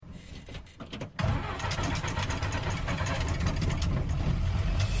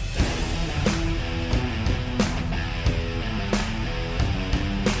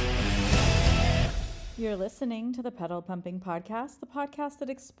You're listening to the Pedal Pumping Podcast, the podcast that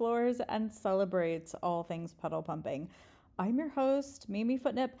explores and celebrates all things pedal pumping. I'm your host, Mimi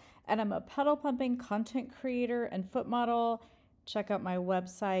Footnip, and I'm a pedal pumping content creator and foot model. Check out my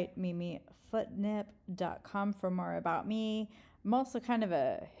website, mimifootnip.com, for more about me. I'm also kind of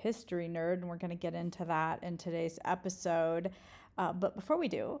a history nerd, and we're going to get into that in today's episode. But before we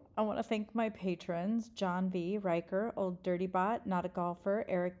do, I want to thank my patrons, John V, Riker, Old Dirty Bot, Not a Golfer,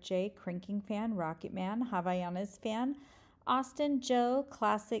 Eric J, Cranking Fan, Rocket Man, Havaianas Fan, Austin, Joe,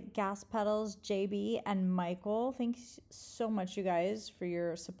 Classic Gas Pedals, JB, and Michael. Thanks so much, you guys, for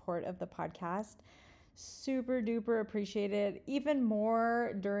your support of the podcast. Super duper appreciate it. Even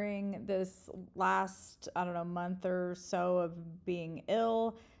more during this last, month or so of being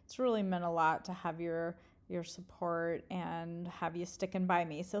ill. It's really meant a lot to have your support and have you sticking by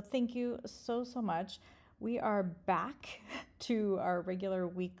me. So thank you so much. We are back to our regular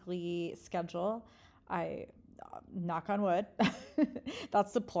weekly schedule. I knock on wood.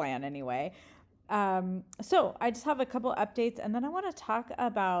 That's the plan anyway. So I just have a couple updates, and then I want to talk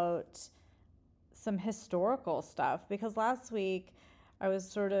about some historical stuff, because last week I was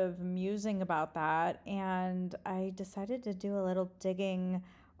sort of musing about that, and I decided to do a little digging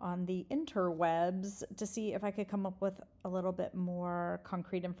on the interwebs to see if I could come up with a little bit more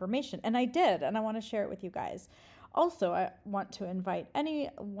concrete information. And I did, and I want to share it with you guys. Also, I want to invite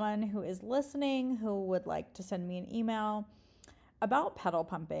anyone who is listening who would like to send me an email about pedal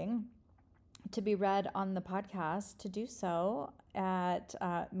pumping to be read on the podcast to do so at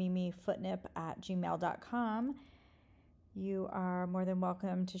mimifootnip@gmail.com. You are more than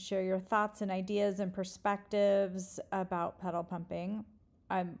welcome to share your thoughts and ideas and perspectives about pedal pumping.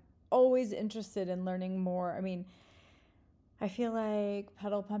 I'm always interested in learning more. I mean, I feel like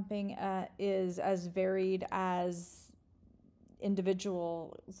pedal pumping is as varied as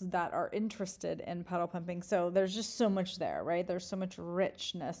individuals that are interested in pedal pumping. So there's just so much there, right? There's so much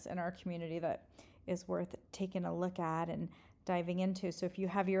richness in our community that is worth taking a look at and diving into. So if you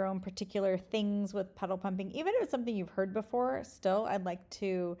have your own particular things with pedal pumping, even if it's something you've heard before, still, I'd like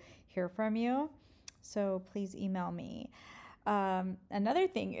to hear from you. So please email me. Another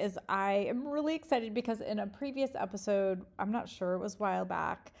thing is I am really excited because in a previous episode, I'm not sure, it was a while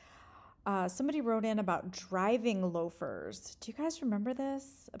back, somebody wrote in about driving loafers. Do you guys remember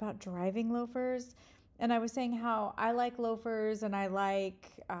this about driving loafers? And I was saying how I like loafers, and I like,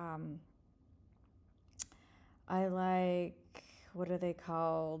 what are they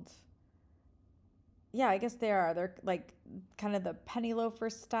called? Yeah, I guess they are. They're like kind of the penny loafer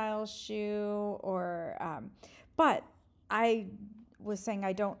style shoe, or, but I was saying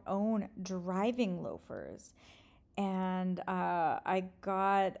I don't own driving loafers. And I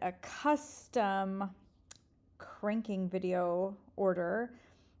got a custom cranking video order,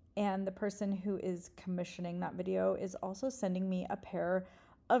 and the person who is commissioning that video is also sending me a pair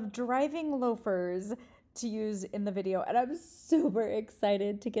of driving loafers to use in the video, and I'm super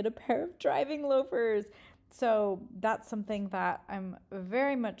excited to get a pair of driving loafers. So that's something that I'm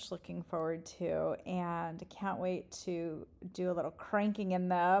very much looking forward to, and can't wait to do a little cranking in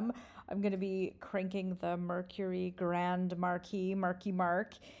them. I'm going to be cranking the Mercury Grand Marquis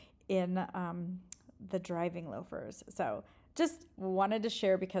Mark in the driving loafers. So just wanted to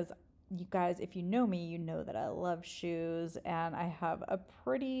share, because you guys, if you know me, you know that I love shoes, and I have a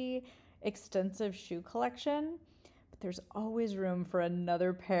pretty extensive shoe collection. There's always room for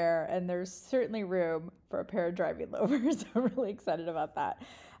another pair, and there's certainly room for a pair of driving loafers. I'm really excited about that.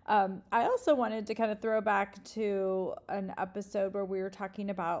 I also wanted to kind of throw back to an episode where we were talking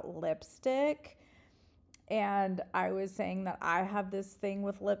about lipstick, and I was saying that I have this thing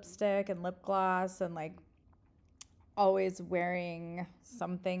with lipstick and lip gloss, and like always wearing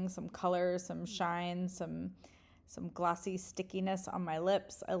something, some color, some shine, some glossy stickiness on my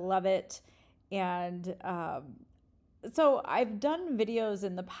lips. I love it. And so I've done videos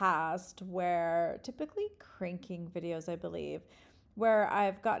in the past where, typically cranking videos, I believe, where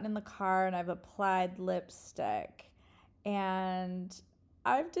I've gotten in the car and I've applied lipstick. And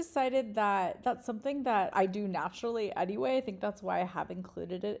I've decided that that's something that I do naturally anyway. I think that's why I have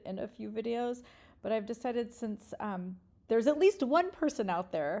included it in a few videos. But I've decided, since there's at least one person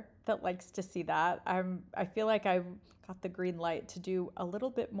out there that likes to see that, I feel like I've got the green light to do a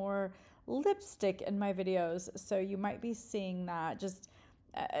little bit more lipstick in my videos. So you might be seeing that, just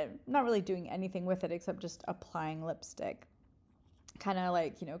not really doing anything with it except just applying lipstick, kind of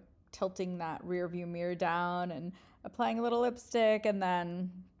like, tilting that rear view mirror down and applying a little lipstick, and then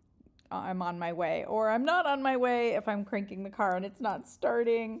I'm on my way. Or I'm not on my way if I'm cranking the car and it's not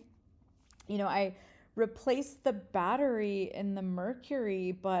starting. I replaced the battery in the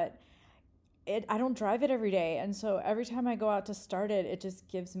Mercury, but I don't drive it every day, and so every time I go out to start it, it just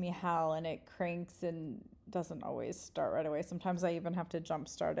gives me hell, and it cranks and doesn't always start right away. Sometimes I even have to jump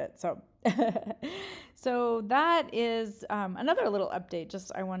start it. So, so that is another little update.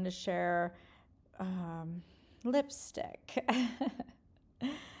 Just I wanted to share um, lipstick.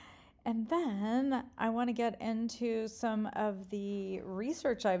 And then I want to get into some of the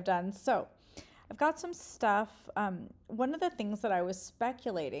research I've done. So I've got some stuff. One of the things that I was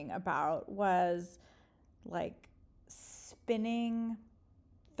speculating about was like spinning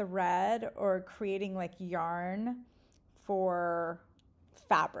thread or creating like yarn for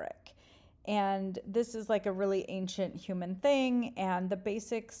fabric. And this is like a really ancient human thing. And the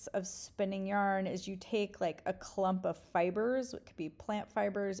basics of spinning yarn is you take like a clump of fibers. It could be plant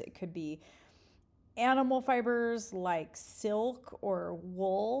fibers, it could be animal fibers like silk or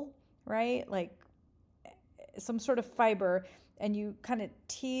wool, right? Like some sort of fiber, and you kind of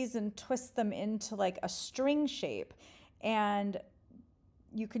tease and twist them into like a string shape. And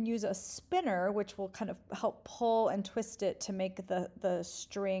you can use a spinner, which will kind of help pull and twist it to make the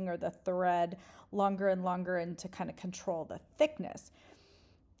string or the thread longer and longer and to kind of control the thickness.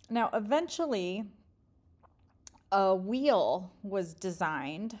 Now, eventually, a wheel was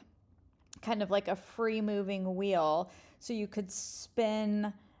designed, kind of like a free moving wheel, so you could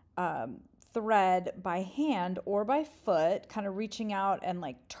spin thread by hand or by foot, kind of reaching out and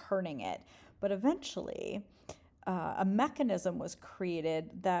like turning it. But eventually, a mechanism was created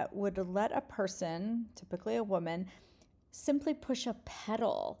that would let a person, typically a woman, simply push a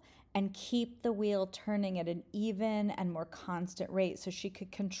pedal and keep the wheel turning at an even and more constant rate so she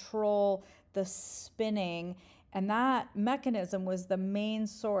could control the spinning. And that mechanism was the main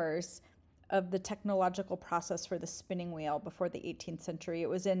source of the technological process for the spinning wheel before the 18th century. It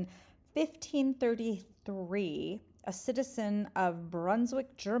was in 1533, a citizen of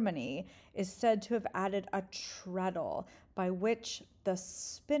Brunswick, Germany, is said to have added a treadle by which the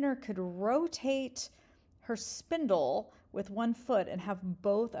spinner could rotate her spindle with one foot and have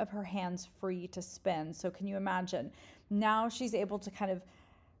both of her hands free to spin. So, can you imagine? Now she's able to kind of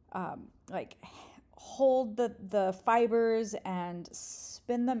like hold the fibers and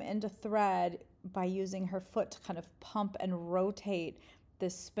spin them into thread by using her foot to kind of pump and rotate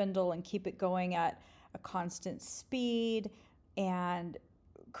this spindle and keep it going at a constant speed and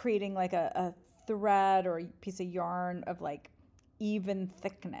creating like a thread or a piece of yarn of like even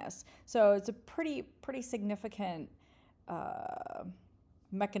thickness. So it's a pretty significant uh,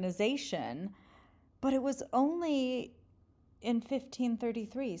 mechanization, but it was only in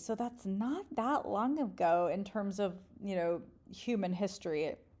 1533. So that's not that long ago in terms of, human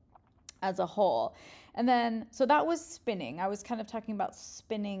history as a whole. And then, so that was spinning. I was kind of talking about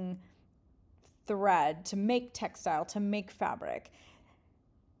spinning thread to make textile, to make fabric.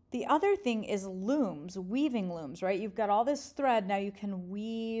 The other thing is looms, weaving looms, right? You've got all this thread, now you can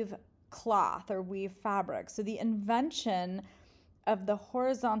weave cloth or weave fabric. So the invention of the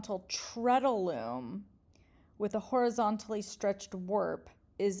horizontal treadle loom with a horizontally stretched warp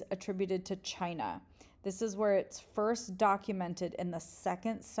is attributed to China. This is where it's first documented in the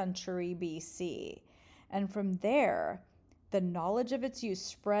 2nd century BC. And from there, the knowledge of its use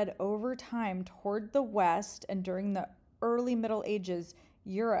spread over time toward the West, and during the early Middle Ages,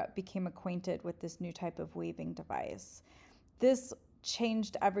 Europe became acquainted with this new type of weaving device. This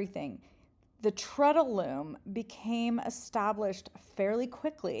changed everything. The treadle loom became established fairly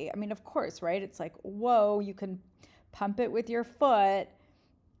quickly. I mean, of course, right? It's like, whoa, you can pump it with your foot.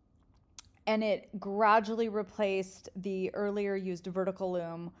 And it gradually replaced the earlier used vertical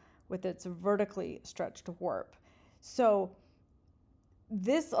loom with its vertically stretched warp. So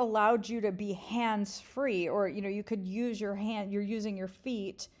this allowed you to be hands free, or you could use your hand, you're using your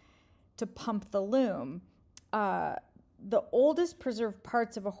feet to pump the loom. The oldest preserved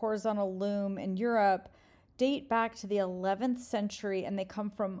parts of a horizontal loom in Europe date back to the 11th century, and they come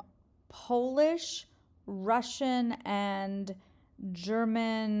from Polish, Russian, and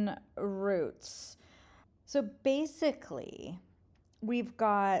German roots. So basically, we've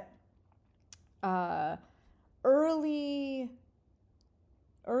got uh, early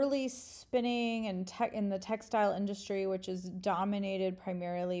spinning and in the textile industry, which is dominated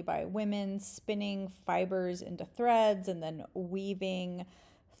primarily by women spinning fibers into threads and then weaving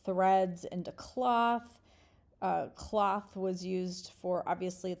threads into cloth. Cloth was used for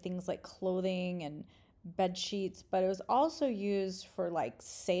obviously things like clothing and bed sheets, but it was also used for like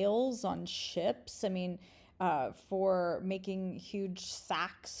sails on ships. I mean, for making huge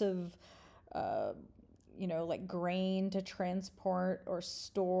sacks of uh, like grain to transport or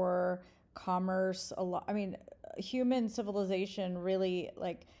store, commerce. A lot. I mean, human civilization really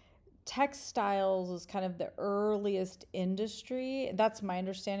like textiles is kind of the earliest industry. That's my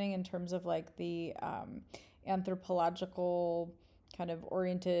understanding in terms of like the anthropological kind of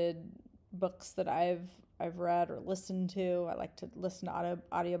oriented books that I've read or listened to. I like to listen to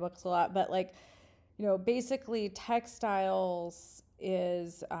audiobooks a lot, but like, basically textiles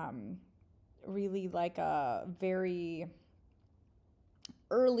is really like a very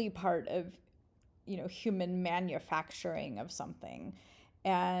early part of, human manufacturing of something.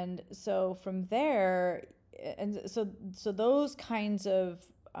 And so from there, and so those kinds of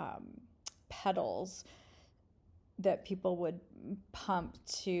pedals that people would pump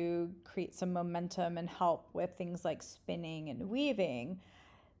to create some momentum and help with things like spinning and weaving,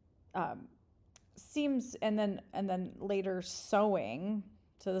 um, seems, and then later sewing.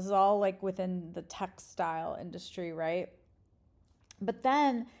 So this is all like within the textile industry, right? But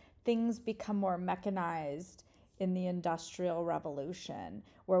then things become more mechanized in the Industrial Revolution,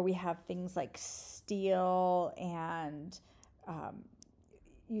 where we have things like steel, and um,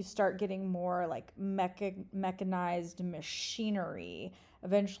 you start getting more like mechanized machinery.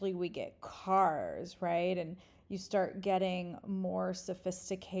 Eventually, we get cars, right? And you start getting more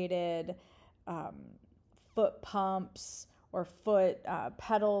sophisticated um, foot pumps or foot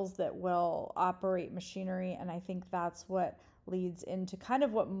pedals that will operate machinery. And I think that's what leads into kind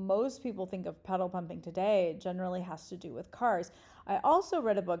of what most people think of pedal pumping today. It generally has to do with cars. I also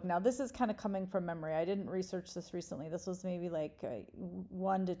read a book. Now, this is kind of coming from memory. I didn't research this recently. This was maybe like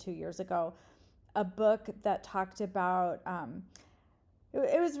 1 to 2 years ago. A book that talked about,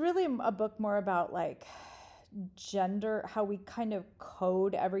 it was really a book more about like gender, how we kind of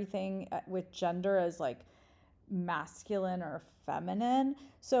code everything with gender as like masculine or feminine.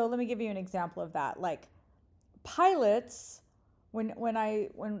 So let me give you an example of that. Like pilots, when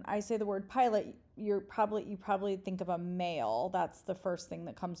I say the word pilot, you probably think of a male. That's the first thing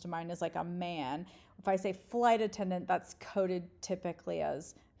that comes to mind, is like a man. If I say flight attendant, that's coded typically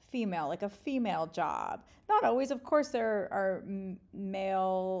as female, like a female job. Not always, of course, there are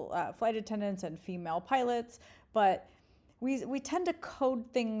male flight attendants and female pilots, but we tend to code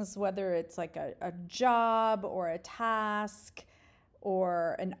things, whether it's like a job or a task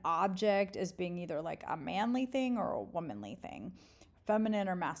or an object, as being either like a manly thing or a womanly thing, feminine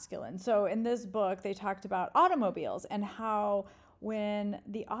or masculine. So in this book, they talked about automobiles and how when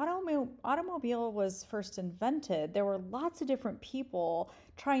the automobile was first invented, there were lots of different people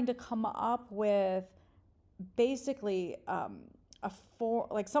trying to come up with basically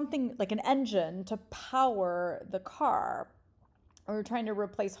like something like an engine to power the car. We were trying to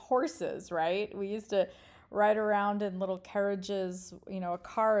replace horses, right? We used to ride around in little carriages. A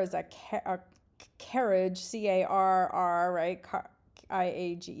car is a carriage, CARR, right?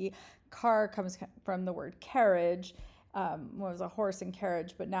 IAGE. Car comes from the word carriage. Was a horse and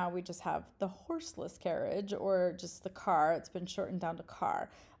carriage, but now we just have the horseless carriage, or just the car. It's been shortened down to car.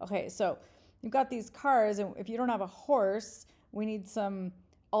 Okay, so you've got these cars, and if you don't have a horse, we need some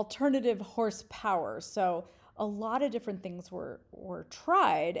alternative horsepower. So a lot of different things were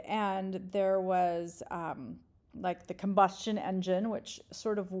tried, and there was like the combustion engine, which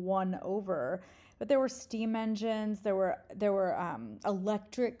sort of won over. But there were steam engines, there were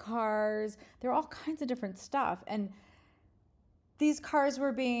electric cars, there were all kinds of different stuff. And these cars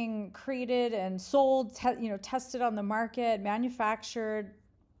were being created and sold, tested on the market, manufactured.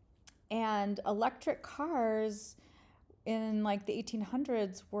 And electric cars in like the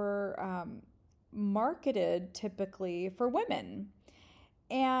 1800s were marketed typically for women.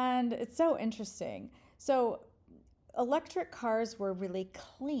 And it's so interesting. So electric cars were really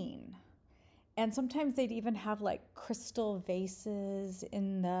clean. And sometimes they'd even have like crystal vases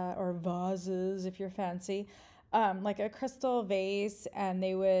or vases if you're fancy, like a crystal vase. And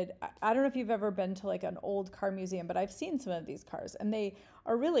they would, I don't know if you've ever been to like an old car museum, but I've seen some of these cars and they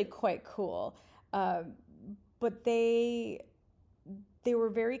are really quite cool. But they were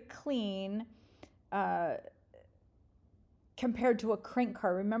very clean compared to a crank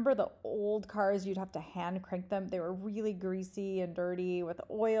car. Remember the old cars, you'd have to hand crank them. They were really greasy and dirty with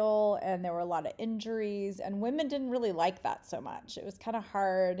oil, and there were a lot of injuries, and women didn't really like that so much. It was kind of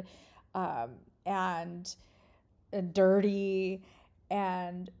hard and dirty,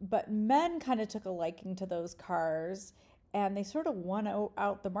 but men kind of took a liking to those cars, and they sort of won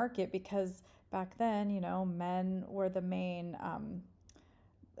out the market, because back then, men were the main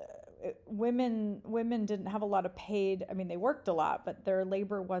women didn't have a lot of paid, they worked a lot, but their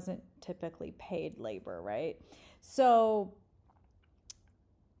labor wasn't typically paid labor, right? So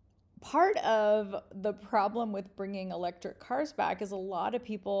part of the problem with bringing electric cars back is a lot of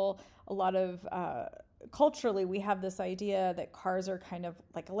culturally we have this idea that cars are kind of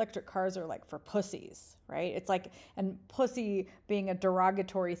like electric cars are like for pussies, right? It's like, and pussy being a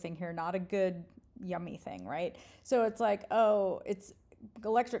derogatory thing here, not a good yummy thing, right? So it's like, oh, it's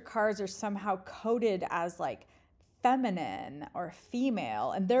electric cars are somehow coded as like feminine or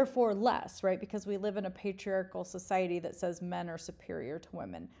female and therefore less, right? Because we live in a patriarchal society that says men are superior to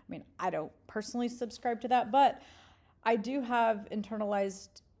women. I mean, I don't personally subscribe to that, but I do have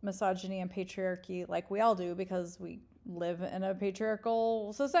internalized misogyny and patriarchy like we all do because we live in a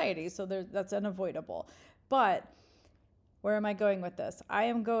patriarchal society. So that's unavoidable. But where am I going with this? I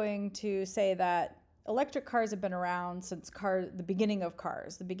am going to say that electric cars have been around since the beginning of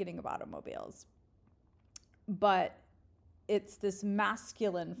cars, the beginning of automobiles. But it's this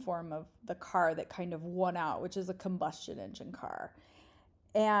masculine form of the car that kind of won out, which is a combustion engine car.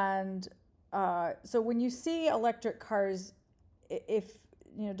 And so when you see electric cars, if,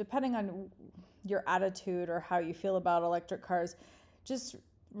 depending on your attitude or how you feel about electric cars, just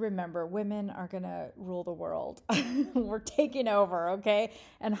remember women are going to rule the world. We're taking over, okay?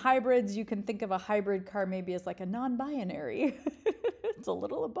 And hybrids, you can think of a hybrid car maybe as like a non-binary. It's a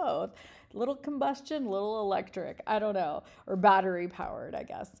little of both. Little combustion, little electric. I don't know. Or battery powered, I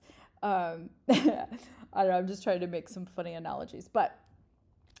guess. I don't know. I'm just trying to make some funny analogies. But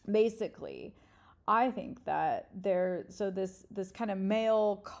basically, I think that this kind of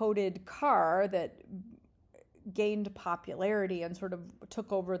male coded car that gained popularity and sort of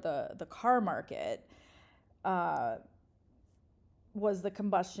took over the car market was the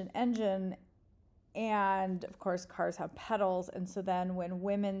combustion engine. And of course, cars have pedals. And so then when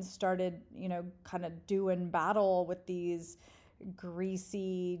women started, kind of doing battle with these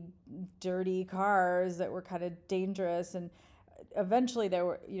greasy, dirty cars that were kind of dangerous, and eventually there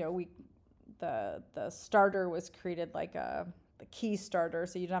were, the starter was created like the key starter,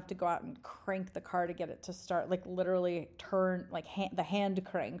 so you don't have to go out and crank the car to get it to start, like literally turn, like the hand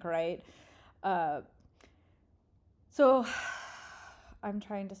crank, right? So I'm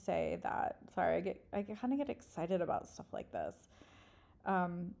trying to say that, sorry, I kind of get excited about stuff like this.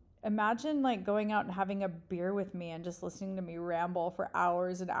 Imagine like going out and having a beer with me and just listening to me ramble for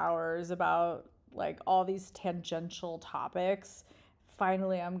hours and hours about like all these tangential topics.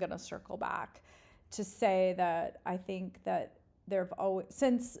 Finally, I'm going to circle back to say that I think that there've always,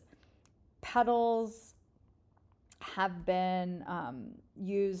 since pedals have been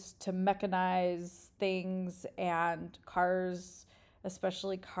used to mechanize things, and cars,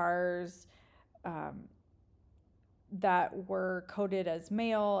 especially cars that were coded as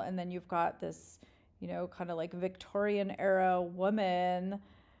male, and then you've got this, kind of like Victorian era woman,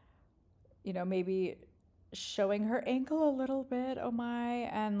 maybe showing her ankle a little bit, oh my,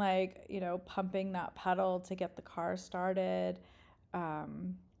 and like, pumping that pedal to get the car started.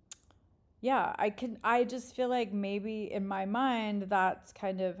 Yeah, I just feel like maybe in my mind, that's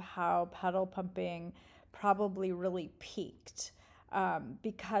kind of how pedal pumping probably really peaked.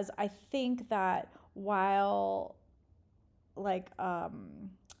 Because I think that while like a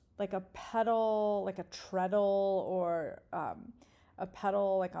pedal, like a treadle, or a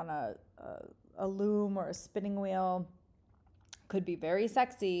pedal like on a loom or a spinning wheel could be very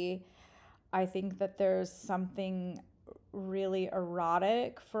sexy, I think that there's something really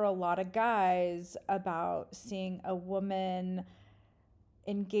erotic for a lot of guys about seeing a woman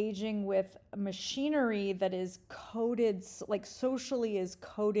engaging with machinery that is coded, like socially is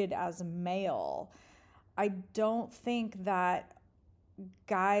coded as male. I don't think that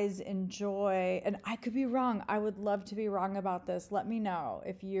guys enjoy, and I could be wrong. I would love to be wrong about this. Let me know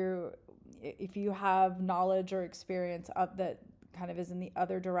if you have knowledge or experience of that kind of is in the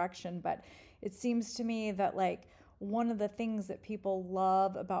other direction. But it seems to me that like one of the things that people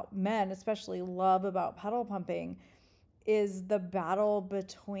love about men, especially love about pedal pumping, is the battle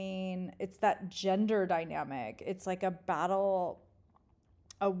between, it's that gender dynamic. It's like a battle,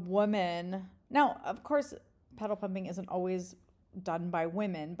 a woman. Now, of course, pedal pumping isn't always done by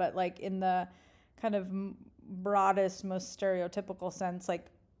women, but like in the kind of broadest, most stereotypical sense, like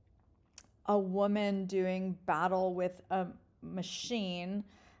a woman doing battle with a machine,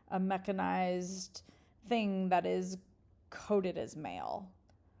 a mechanized thing that is coded as male.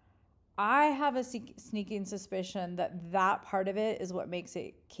 I have a sneaking suspicion that that part of it is what makes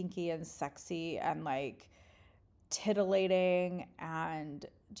it kinky and sexy and like titillating and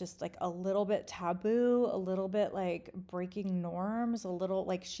just like a little bit taboo, a little bit like breaking norms, a little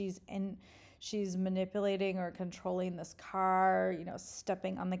like she's manipulating or controlling this car,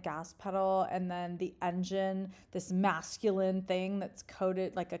 stepping on the gas pedal, and then the engine, this masculine thing that's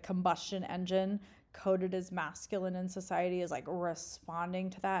coded like a combustion engine, coded as masculine in society, is like responding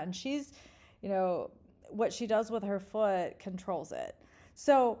to that. And she's, what she does with her foot controls it.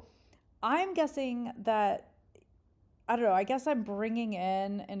 So I'm guessing that, I don't know, I guess I'm bringing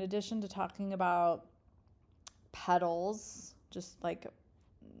in addition to talking about pedals, just like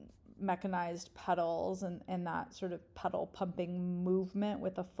mechanized pedals and that sort of pedal pumping movement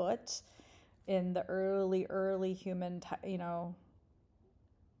with a foot in the early human,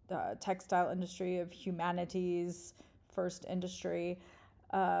 the textile industry of humanity's first industry.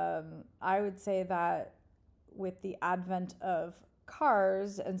 I would say that with the advent of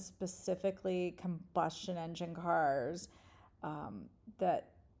cars and specifically combustion engine cars, that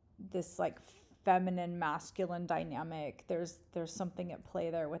this like feminine masculine dynamic, there's something at play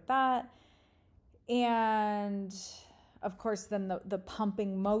there with that. And of course then the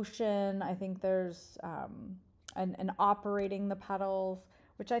pumping motion, I think there's and operating the pedals,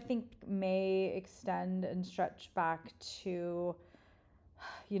 which I think may extend and stretch back to,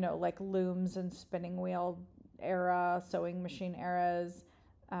 like looms and spinning wheel era, sewing machine eras.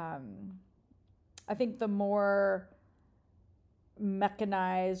 I think the more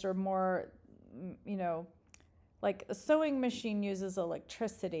mechanized or more, like a sewing machine uses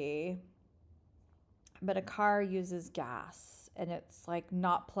electricity, but a car uses gas, and it's like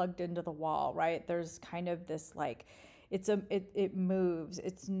not plugged into the wall, right? There's kind of this like, it moves.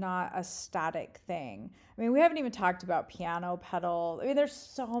 It's not a static thing. I mean, we haven't even talked about piano pedal. I mean, there's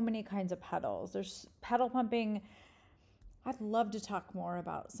so many kinds of pedals. There's pedal pumping. I'd love to talk more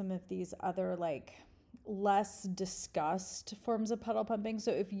about some of these other like less discussed forms of pedal pumping.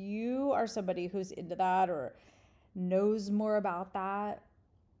 So if you are somebody who's into that or knows more about that,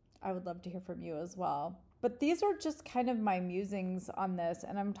 I would love to hear from you as well. But these are just kind of my musings on this,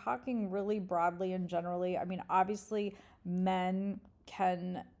 and I'm talking really broadly and generally. I mean, obviously, men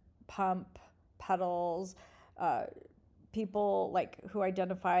can pump pedals. People like who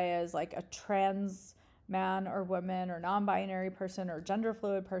identify as like a trans man or woman or non-binary person or gender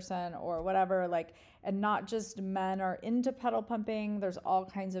fluid person or whatever, like, and not just men are into pedal pumping. There's all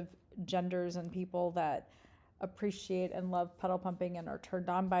kinds of genders and people that appreciate and love pedal pumping and are turned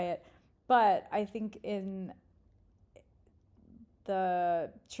on by it. But I think in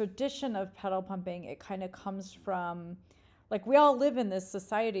the tradition of pedal pumping, it kind of comes from, like, we all live in this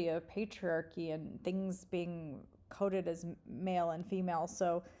society of patriarchy and things being coded as male and female.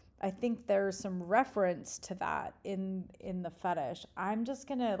 So I think there's some reference to that in the fetish. I'm just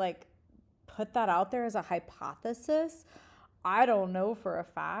gonna like put that out there as a hypothesis. I don't know for a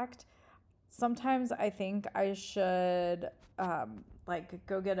fact. Sometimes I think I should like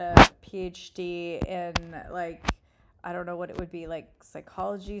go get a PhD in like, I don't know what it would be, like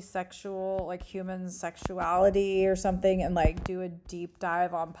psychology, sexual, like human sexuality or something, and like do a deep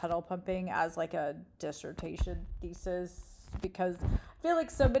dive on pedal pumping as like a dissertation thesis, because I feel like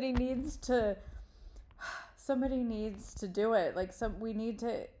somebody needs to do it. Like we need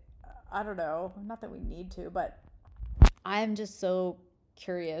to, I don't know, not that we need to, but I'm just so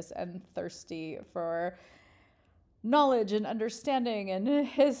curious and thirsty for knowledge and understanding and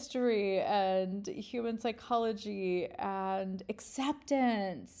history and human psychology and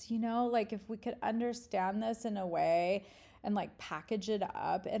acceptance, like if we could understand this in a way and like package it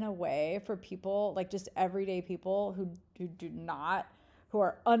up in a way for people, like just everyday people who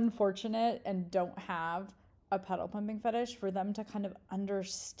are unfortunate and don't have a pedal pumping fetish, for them to kind of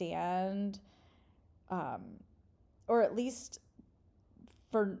understand, or at least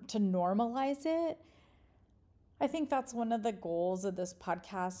to normalize it. I think that's one of the goals of this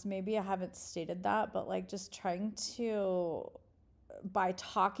podcast. Maybe I haven't stated that, but like just trying to, by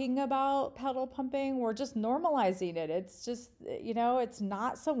talking about pedal pumping, we're just normalizing it. It's just, it's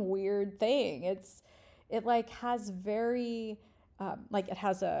not some weird thing. It like has very, like it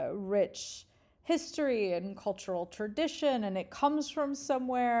has a rich history and cultural tradition, and it comes from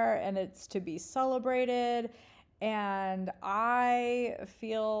somewhere, and it's to be celebrated. And I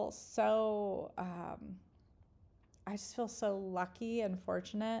feel so, I just feel so lucky and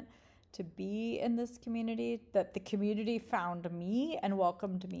fortunate to be in this community, that the community found me and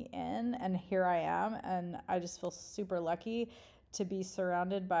welcomed me in, and here I am. And I just feel super lucky to be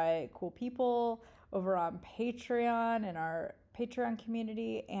surrounded by cool people over on Patreon, in our Patreon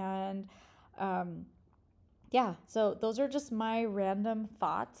community. And yeah, so those are just my random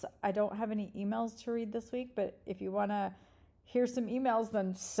thoughts. I don't have any emails to read this week, but if you want to hear some emails,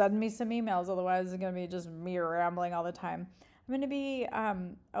 then send me some emails. Otherwise, it's going to be just me rambling all the time. I'm going to be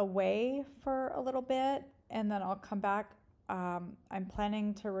away for a little bit, and then I'll come back. I'm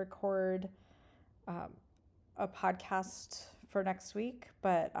planning to record a podcast for next week,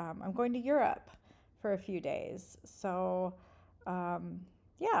 but I'm going to Europe for a few days. So,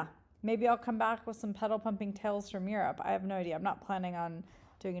 yeah, Maybe I'll come back with some pedal pumping tales from Europe. I have no idea. I'm not planning on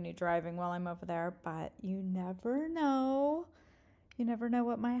doing any driving while I'm over there, but you never know. You never know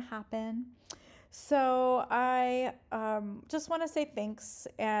what might happen. So I just want to say thanks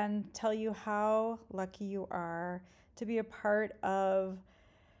and tell you how lucky you are to be a part of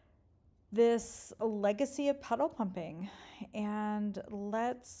this legacy of pedal pumping. And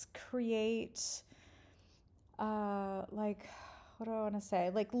let's create, what do I want to say?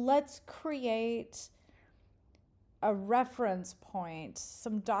 Like, let's create a reference point,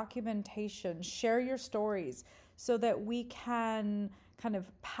 some documentation, share your stories so that we can kind of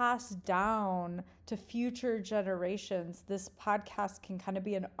pass down to future generations. This podcast can kind of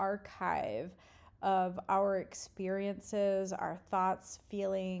be an archive of our experiences, our thoughts,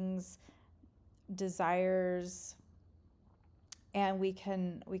 feelings, desires, and we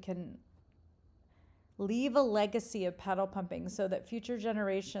can leave a legacy of pedal pumping so that future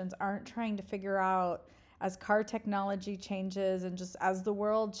generations aren't trying to figure out, as car technology changes and just as the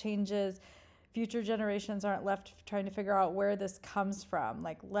world changes, future generations aren't left trying to figure out where this comes from.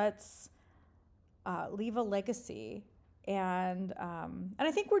 Like, let's leave a legacy. And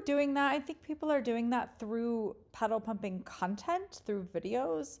I think we're doing that. I think people are doing that through pedal pumping content, through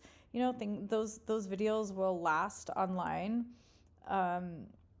videos. Those videos will last online.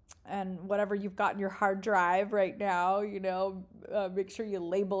 And whatever you've got in your hard drive right now, make sure you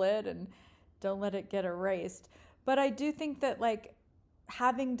label it and don't let it get erased. But I do think that, like,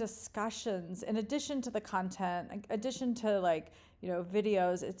 having discussions in addition to the content, in addition to, like,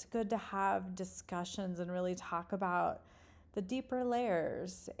 videos, it's good to have discussions and really talk about the deeper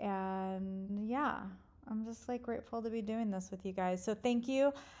layers. And yeah, I'm just like grateful to be doing this with you guys. So thank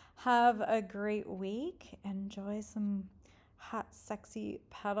you. Have a great week. Enjoy some hot, sexy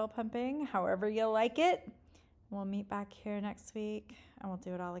pedal pumping, however you like it. We'll meet back here next week and we'll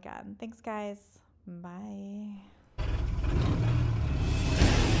do it all again. Thanks, guys. Bye.